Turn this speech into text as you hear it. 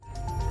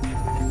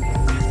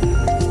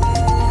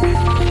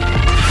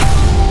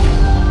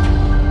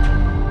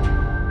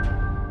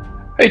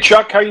Hey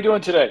Chuck, how are you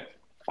doing today?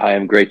 I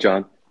am great,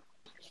 John.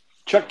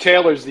 Chuck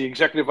Taylor is the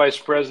Executive Vice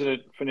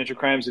President, Financial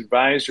Crimes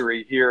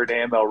Advisory here at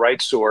AML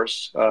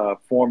RightSource,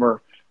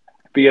 former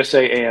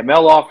BSA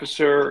AML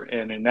officer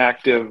and an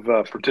active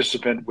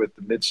participant with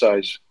the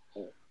Midsize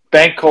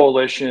Bank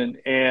Coalition.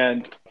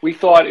 And we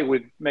thought it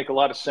would make a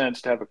lot of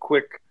sense to have a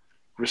quick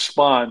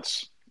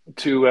response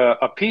to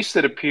a piece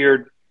that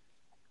appeared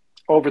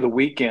over the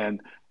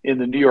weekend in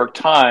the New York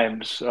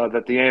Times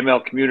that the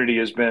AML community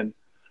has been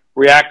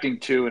reacting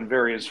to in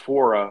various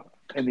fora.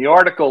 And the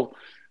article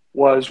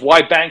was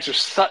why banks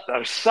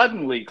are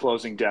suddenly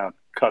closing down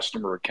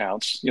customer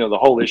accounts. You know, the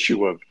whole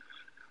issue of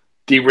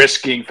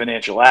de-risking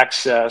financial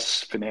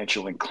access,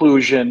 financial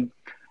inclusion.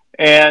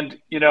 And,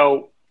 you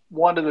know,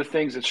 one of the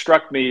things that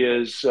struck me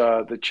is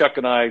that Chuck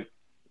and I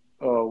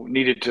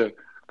needed to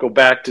go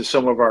back to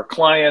some of our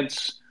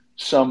clients,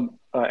 some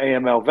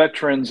AML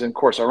veterans, and of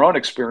course our own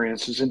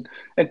experiences, and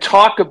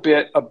talk a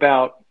bit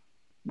about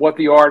what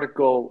the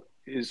article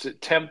is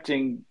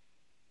attempting,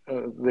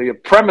 the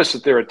premise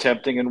that they're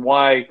attempting, and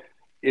why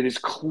it is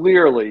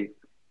clearly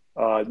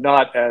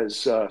not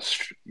as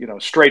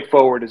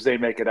straightforward as they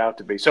make it out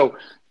to be. So,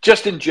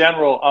 just in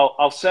general,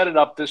 I'll set it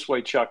up this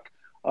way, Chuck.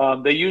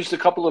 They used a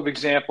couple of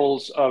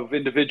examples of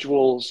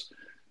individuals,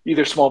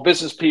 either small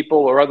business people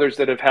or others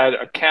that have had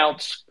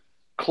accounts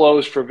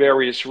closed for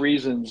various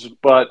reasons.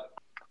 But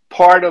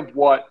part of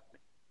what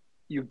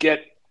you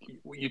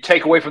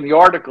take away from the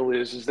article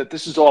is that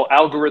this is all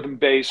algorithm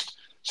based.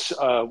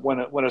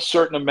 When a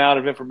certain amount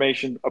of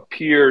information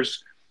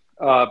appears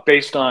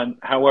based on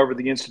however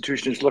the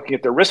institution is looking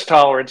at their risk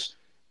tolerance,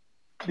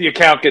 the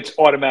account gets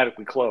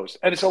automatically closed.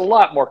 And it's a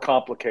lot more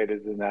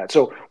complicated than that.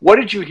 So what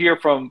did you hear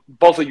from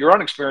both of your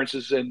own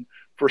experiences and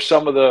for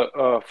some of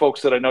the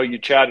folks that I know you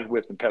chatted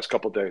with in the past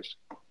couple of days?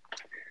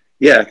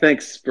 Yeah,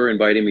 thanks for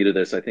inviting me to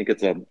this. I think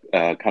it's a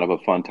kind of a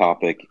fun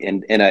topic,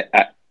 and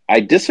I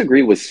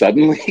disagree with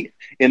suddenly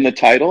in the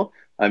title.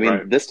 I mean,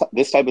 Right. this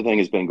type of thing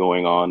has been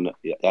going on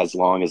as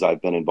long as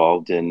I've been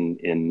involved in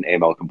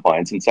AML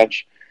compliance and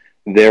such.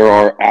 There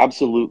are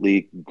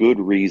absolutely good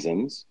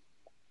reasons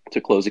to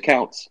close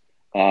accounts.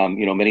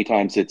 Many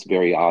times it's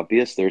very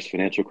obvious. There's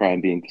financial crime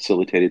being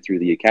facilitated through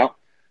the account.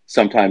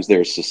 Sometimes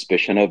there's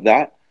suspicion of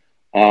that.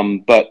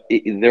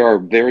 There are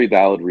very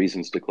valid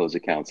reasons to close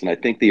accounts. And I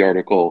think the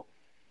article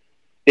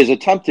is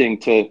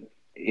attempting to,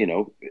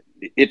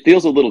 it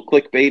feels a little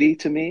clickbaity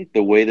to me,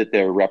 the way that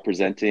they're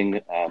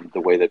representing the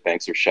way that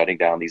banks are shutting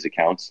down these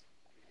accounts.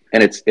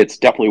 And it's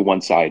definitely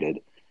one-sided.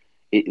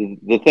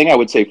 The thing I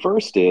would say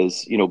first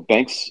is,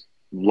 banks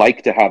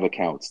like to have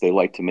accounts. They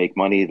like to make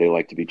money. They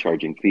like to be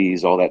charging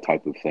fees, all that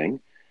type of thing.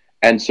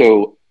 And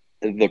so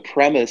the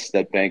premise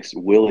that banks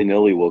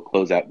willy-nilly will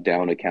close out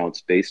down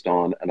accounts based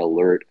on an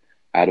alert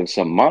out of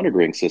some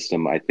monitoring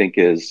system, I think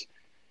is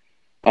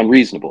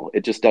unreasonable.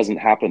 It just doesn't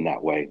happen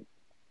that way.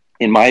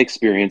 In my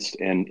experience,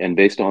 and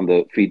based on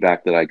the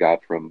feedback that I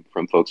got from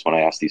folks when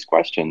I asked these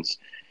questions,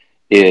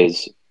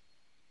 is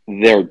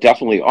there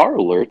definitely are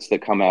alerts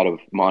that come out of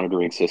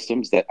monitoring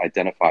systems that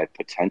identify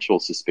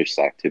potential suspicious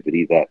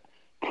activity that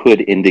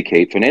could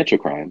indicate financial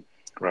crime.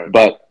 Right.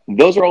 But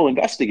those are all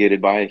investigated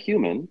by a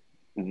human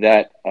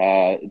that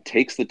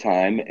takes the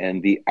time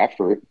and the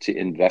effort to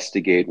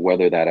investigate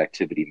whether that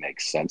activity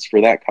makes sense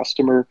for that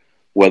customer,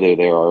 whether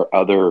there are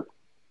other,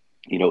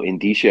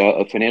 indicia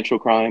of financial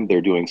crime.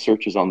 They're doing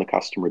searches on the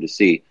customer to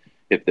see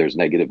if there's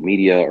negative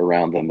media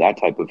around them, that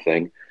type of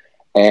thing.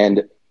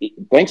 And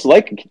banks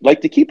like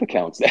to keep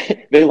accounts.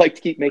 They like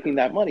to keep making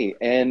that money,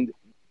 and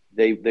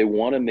they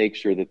want to make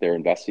sure that they're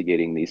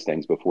investigating these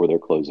things before they're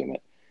closing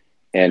it.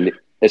 And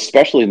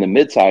especially in the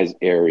mid-size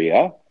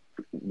area,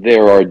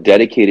 there are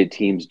dedicated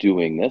teams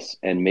doing this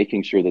and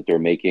making sure that they're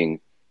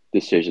making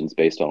decisions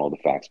based on all the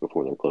facts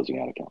before they're closing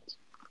out accounts.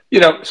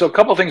 So a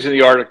couple of things in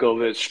the article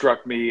that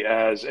struck me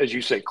as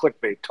you say,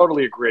 clickbait.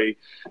 Totally agree.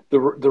 The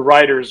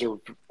writers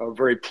are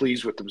very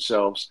pleased with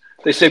themselves.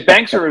 They say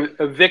banks are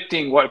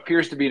evicting what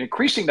appears to be an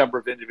increasing number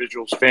of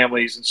individuals,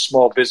 families, and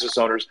small business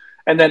owners,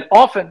 and then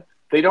often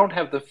they don't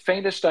have the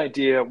faintest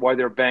idea why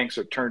their banks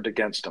are turned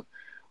against them.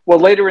 Well,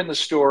 later in the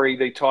story,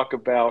 they talk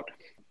about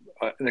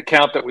an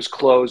account that was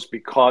closed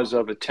because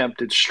of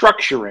attempted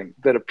structuring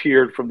that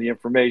appeared from the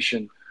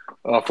information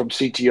from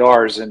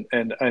CTRs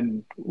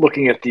and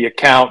looking at the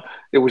account,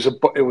 it was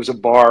a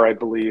bar, I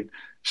believe.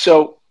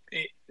 So,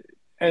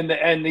 and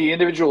the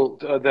individual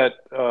that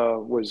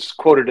was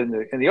quoted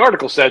in the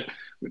article said,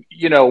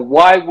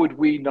 why would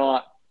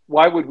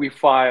we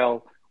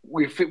file?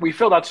 We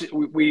filled out.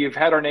 We've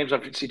had our names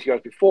on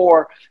CTRs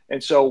before,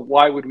 and so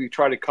why would we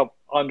try to come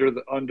under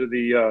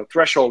the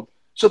threshold?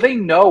 So they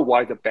know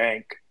why the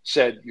bank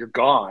said you're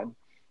gone.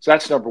 So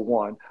that's number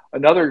one.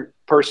 Another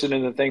person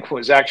in the thing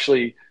was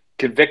actually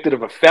convicted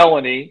of a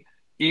felony,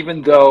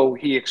 even though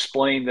he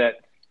explained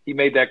that he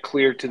made that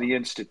clear to the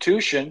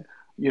institution.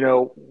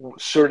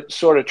 Sort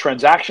of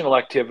transactional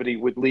activity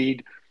would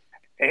lead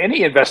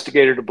any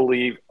investigator to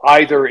believe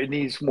either it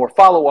needs more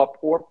follow-up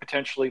or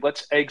potentially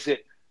let's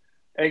exit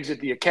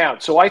the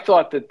account. So I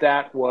thought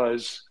that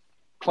was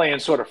playing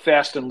sort of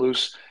fast and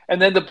loose.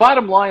 And then the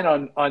bottom line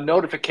on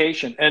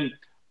notification, and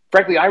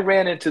frankly, I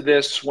ran into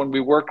this when we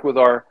worked with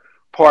our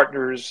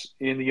partners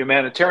in the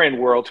humanitarian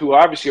world, who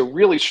obviously are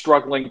really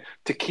struggling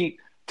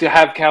to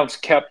have accounts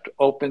kept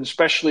open,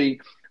 especially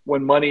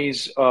when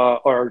monies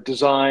are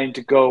designed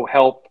to go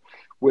help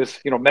with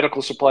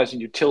medical supplies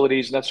and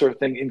utilities and that sort of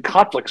thing in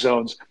conflict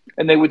zones.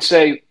 And they would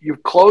say,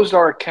 "You've closed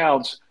our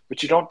accounts,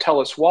 but you don't tell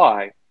us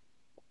why."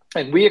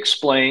 And we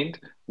explained,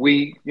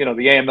 the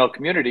AML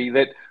community,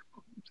 that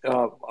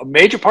a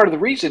major part of the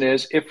reason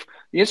is if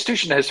the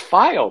institution has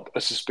filed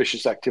a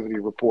suspicious activity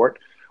report,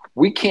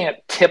 we can't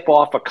tip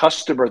off a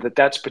customer that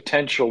that's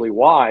potentially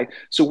why.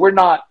 So we're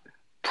not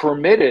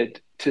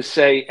permitted to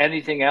say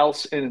anything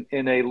else in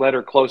a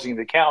letter closing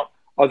the account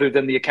other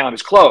than the account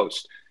is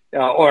closed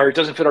or it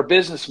doesn't fit our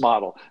business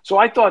model. So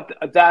I thought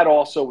that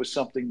also was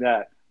something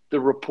that the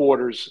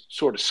reporters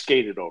sort of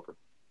skated over.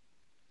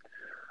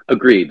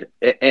 Agreed.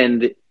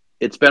 And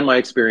it's been my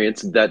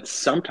experience that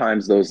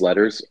sometimes those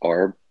letters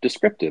are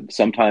descriptive.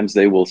 Sometimes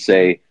they will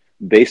say,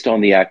 based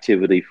on the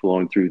activity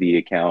flowing through the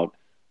account,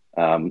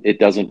 it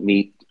doesn't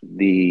meet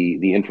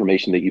the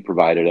information that you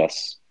provided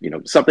us,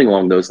 something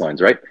along those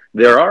lines, right?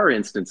 There are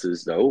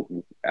instances, though,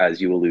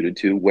 as you alluded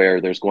to, where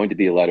there's going to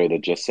be a letter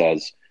that just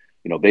says,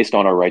 based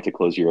on our right to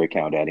close your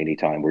account at any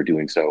time, we're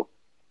doing so.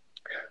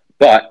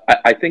 But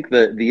I think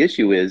the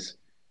issue is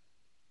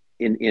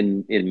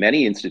in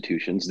many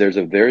institutions, there's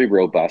a very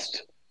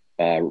robust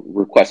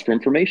request for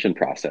information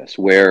process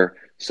where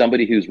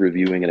somebody who's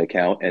reviewing an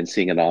account and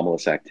seeing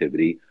anomalous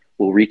activity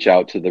will reach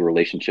out to the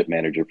relationship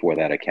manager for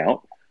that account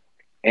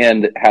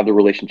and have the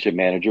relationship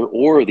manager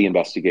or the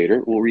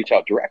investigator will reach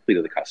out directly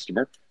to the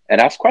customer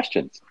and ask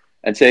questions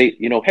and say,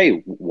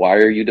 hey, why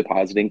are you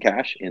depositing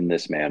cash in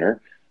this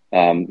manner?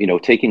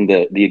 Taking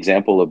the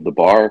example of the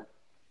bar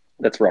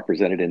that's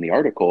represented in the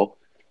article,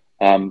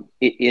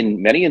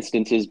 in many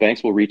instances,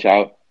 banks will reach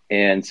out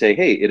and say,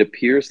 hey, it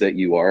appears that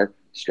you are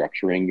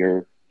structuring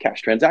your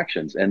cash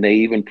transactions. And they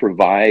even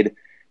provide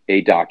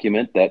a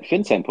document that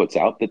FinCEN puts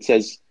out that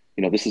says,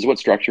 this is what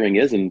structuring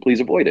is and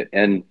please avoid it.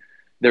 And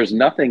there's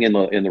nothing in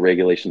the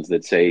regulations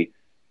that say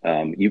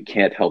you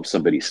can't help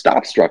somebody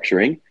stop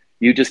structuring.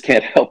 You just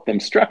can't help them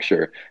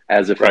structure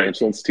as a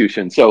financial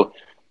institution. So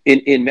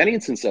in many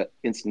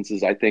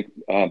instances, I think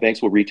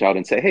banks will reach out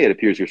and say, hey, it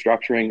appears you're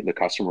structuring. The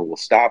customer will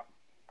stop,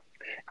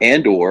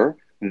 and or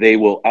they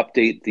will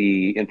update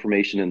the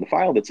information in the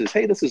file that says,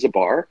 hey, this is a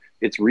bar.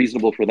 It's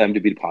reasonable for them to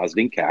be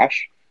depositing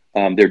cash.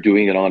 They're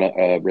doing it on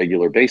a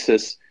regular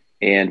basis,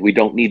 and we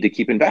don't need to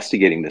keep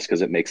investigating this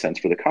because it makes sense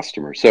for the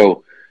customer.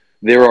 So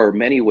there are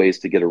many ways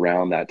to get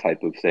around that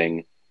type of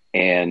thing,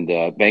 and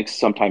banks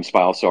sometimes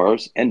file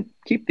SARs and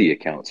keep the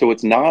account. So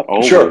it's not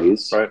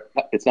always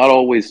it's not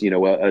always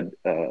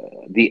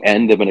the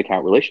end of an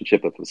account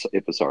relationship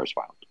if a SAR is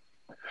filed.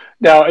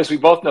 Now, as we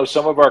both know,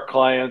 some of our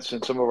clients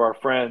and some of our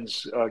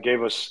friends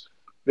gave us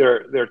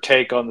their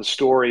take on the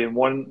story, and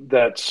one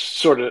that's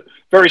sort of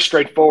very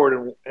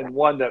straightforward and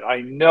one that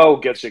I know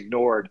gets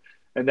ignored,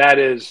 and that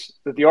is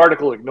that the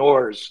article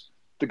ignores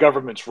the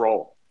government's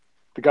role.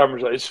 The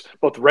government's, it's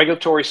both the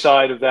regulatory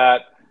side of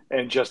that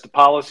and just the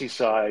policy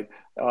side,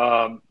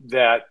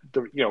 that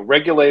the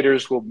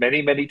regulators will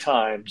many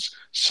times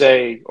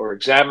say, or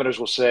examiners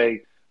will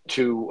say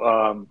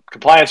to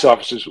compliance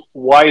officers,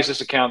 why is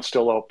this account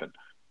still open?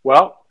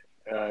 Well,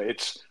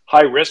 it's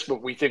high risk,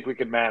 but we think we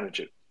can manage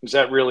it. Is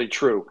that really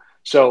true?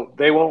 So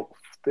they will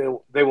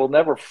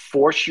never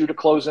force you to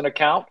close an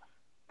account,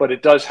 but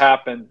it does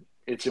happen.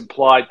 It's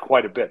implied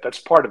quite a bit. That's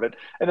part of it.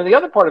 And then the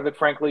other part of it,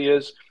 frankly,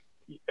 is,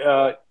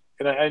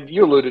 and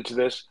you alluded to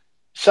this,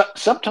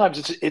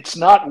 sometimes it's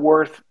not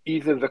worth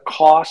either the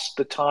cost,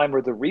 the time,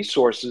 or the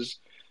resources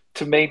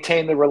to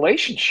maintain the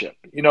relationship.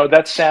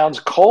 That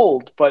sounds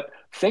cold, but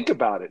think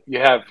about it. You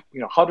have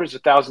hundreds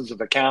of thousands of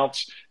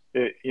accounts.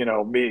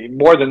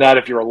 More than that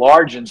if you're a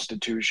large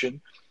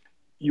institution.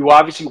 You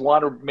obviously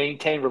want to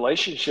maintain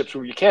relationships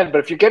where you can, but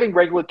if you're getting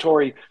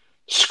regulatory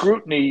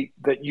scrutiny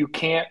that you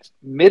can't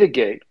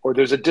mitigate, or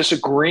there's a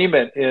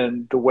disagreement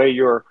in the way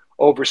you're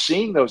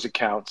overseeing those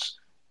accounts,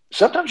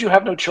 sometimes you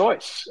have no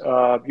choice.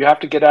 You have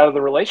to get out of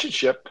the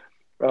relationship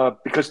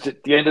because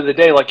at the end of the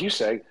day, like you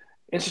say,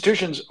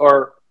 institutions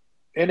are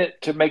in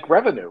it to make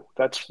revenue.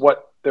 That's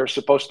what they're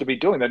supposed to be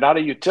doing. They're not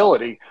a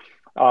utility.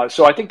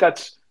 So I think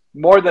that's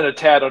more than a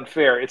tad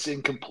unfair. It's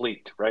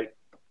incomplete, right?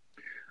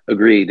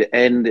 Agreed.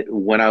 And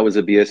when I was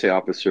a BSA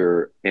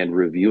officer and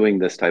reviewing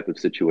this type of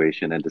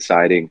situation and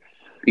deciding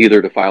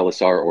either to file a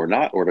SAR or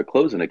not, or to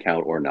close an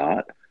account or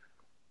not,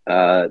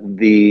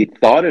 the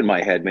thought in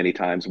my head many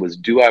times was,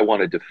 do I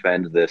want to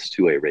defend this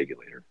to a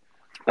regulator?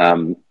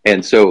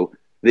 And so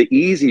the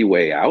easy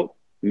way out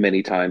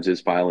many times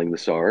is filing the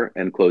SAR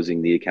and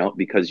closing the account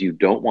because you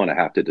don't want to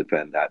have to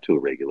defend that to a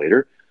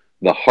regulator.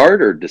 The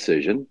harder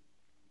decision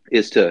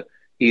is to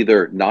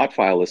either not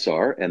file a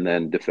SAR and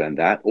then defend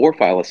that, or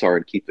file a SAR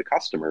and keep the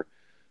customer.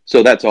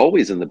 So that's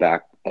always in the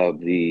back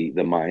of the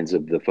minds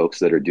of the folks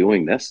that are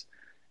doing this.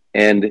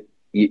 And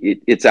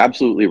it's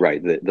absolutely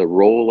right. The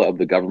role of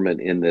the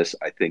government in this,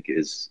 I think,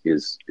 is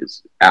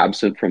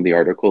absent from the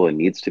article and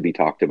needs to be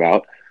talked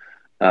about.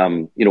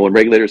 When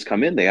regulators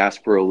come in, they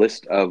ask for a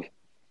list of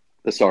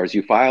the SARs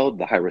you filed,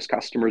 the high-risk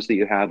customers that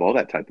you have, all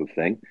that type of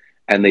thing.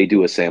 And they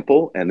do a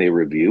sample and they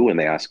review and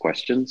they ask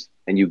questions.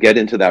 And you get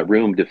into that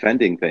room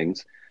defending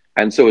things.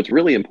 And so it's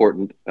really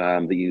important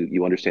that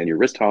you understand your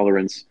risk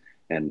tolerance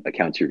and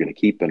accounts you're going to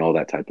keep and all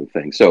that type of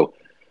thing. So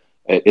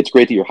it's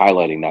great that you're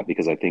highlighting that,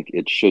 because I think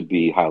it should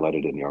be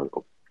highlighted in the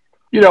article.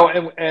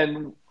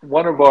 And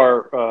one of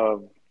our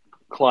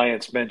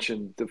clients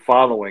mentioned the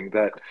following,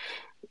 that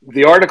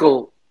the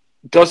article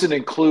doesn't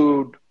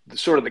include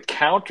the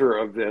counter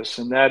of this,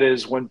 and that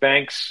is when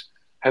banks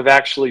have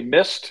actually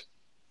missed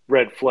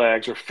red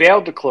flags or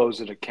failed to close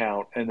an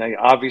account, and they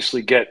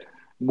obviously get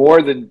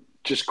more than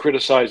just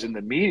criticized in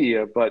the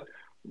media, but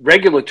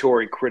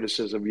regulatory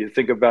criticism. You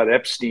think about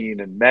Epstein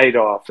and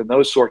Madoff and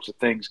those sorts of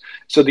things.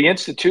 So the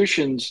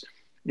institutions,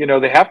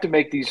 they have to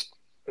make these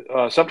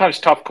sometimes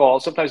tough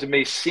calls. Sometimes it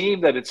may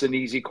seem that it's an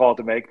easy call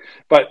to make,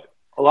 but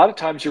a lot of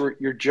times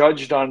you're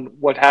judged on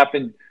what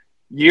happened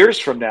years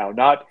from now,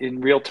 not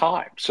in real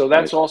time. So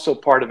that's also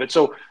part of it.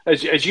 So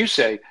as you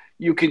say,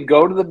 you can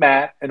go to the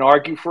mat and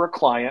argue for a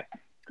client.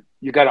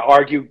 You got to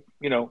argue,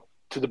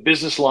 to the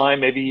business line,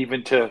 maybe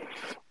even to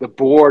the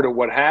board or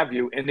what have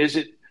you. And is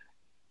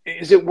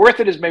it worth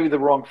it is maybe the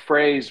wrong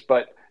phrase,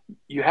 but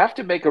you have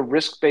to make a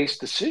risk-based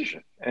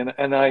decision. And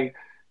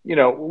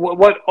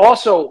what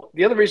also,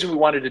 the other reason we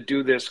wanted to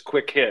do this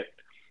quick hit,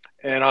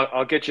 and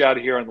I'll get you out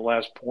of here on the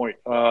last point,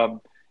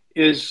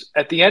 is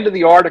at the end of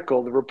the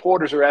article, the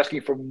reporters are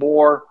asking for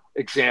more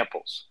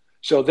examples.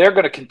 So they're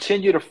going to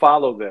continue to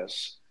follow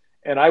this.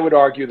 And I would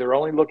argue they're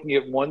only looking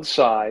at one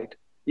side,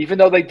 even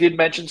though they did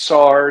mention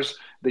SARs,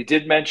 they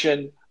did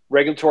mention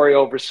regulatory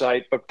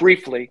oversight, but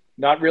briefly,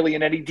 not really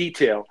in any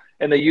detail.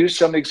 And they use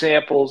some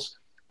examples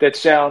that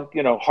sound,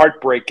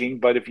 heartbreaking,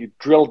 but if you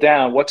drill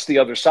down, what's the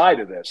other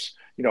side of this?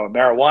 A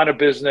marijuana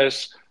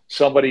business,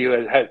 somebody who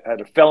had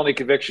a felony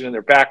conviction in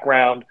their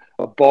background,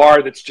 a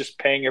bar that's just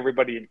paying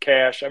everybody in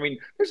cash. I mean,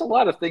 there's a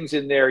lot of things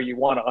in there you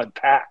want to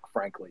unpack,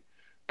 frankly.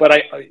 But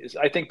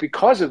I think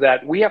because of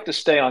that, we have to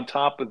stay on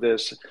top of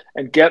this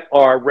and get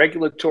our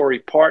regulatory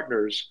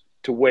partners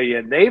to weigh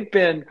in. They've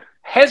been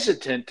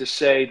hesitant to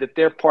say that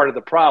they're part of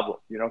the problem.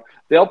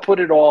 They'll put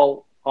it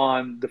all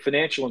on the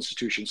financial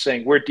institution,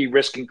 saying we're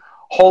de-risking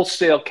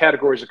wholesale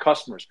categories of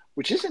customers,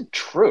 which isn't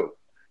true.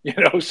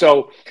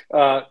 So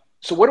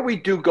what do we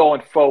do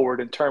going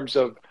forward in terms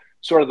of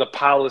sort of the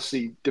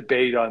policy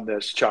debate on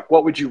this, Chuck?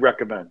 What would you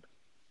recommend?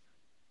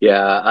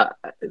 Yeah,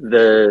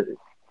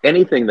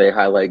 anything they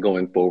highlight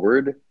going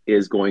forward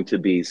is going to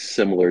be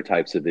similar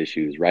types of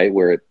issues, right?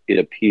 Where it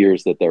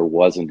appears that there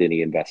wasn't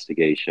any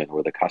investigation,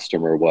 or the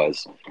customer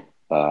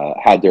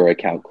had their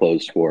account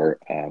closed for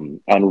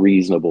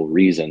unreasonable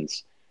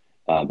reasons.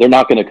 They're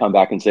not going to come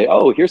back and say,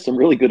 oh, here's some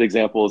really good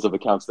examples of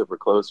accounts that were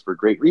closed for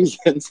great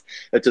reasons.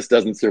 That just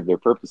doesn't serve their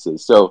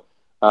purposes. So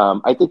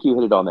I think you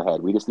hit it on the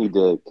head. We just need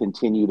to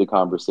continue the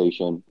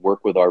conversation,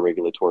 work with our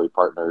regulatory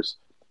partners,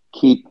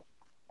 keep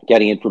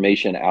getting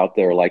information out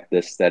there like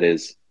this that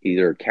is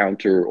either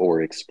counter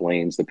or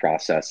explains the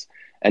process,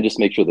 and just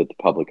make sure that the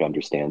public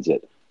understands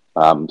it,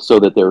 so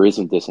that there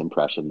isn't this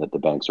impression that the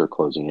banks are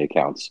closing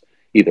accounts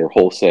either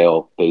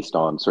wholesale based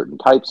on certain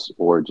types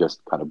or just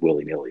kind of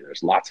willy-nilly.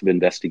 There's lots of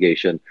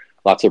investigation,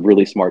 lots of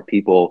really smart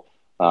people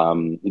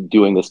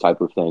doing this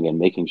type of thing and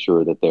making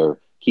sure that they're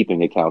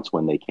keeping accounts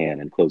when they can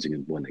and closing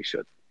them when they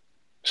should.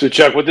 So,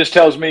 Chuck, what this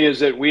tells me is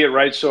that we at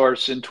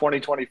RightSource in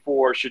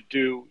 2024 should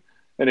do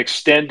an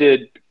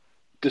extended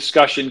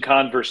discussion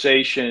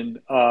conversation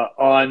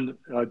on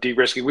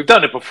de-risking. We've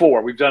done it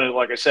before. We've done it,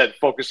 like I said,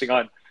 focusing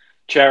on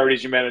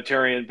charities,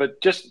 humanitarian, but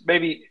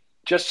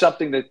just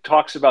something that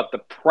talks about the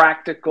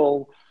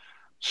practical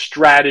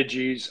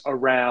strategies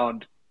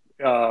around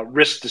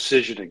risk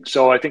decisioning.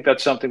 So I think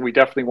that's something we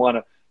definitely want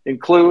to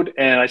include.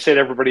 And I say to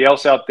everybody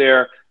else out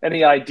there,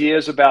 any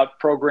ideas about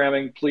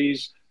programming,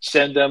 please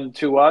send them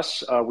to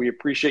us. We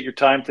appreciate your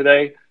time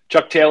today.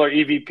 Chuck Taylor,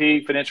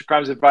 EVP, Financial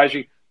Crimes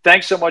Advisory.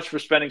 Thanks so much for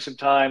spending some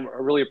time. I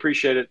really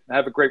appreciate it.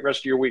 Have a great rest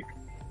of your week.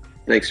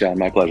 Thanks, John.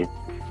 My pleasure.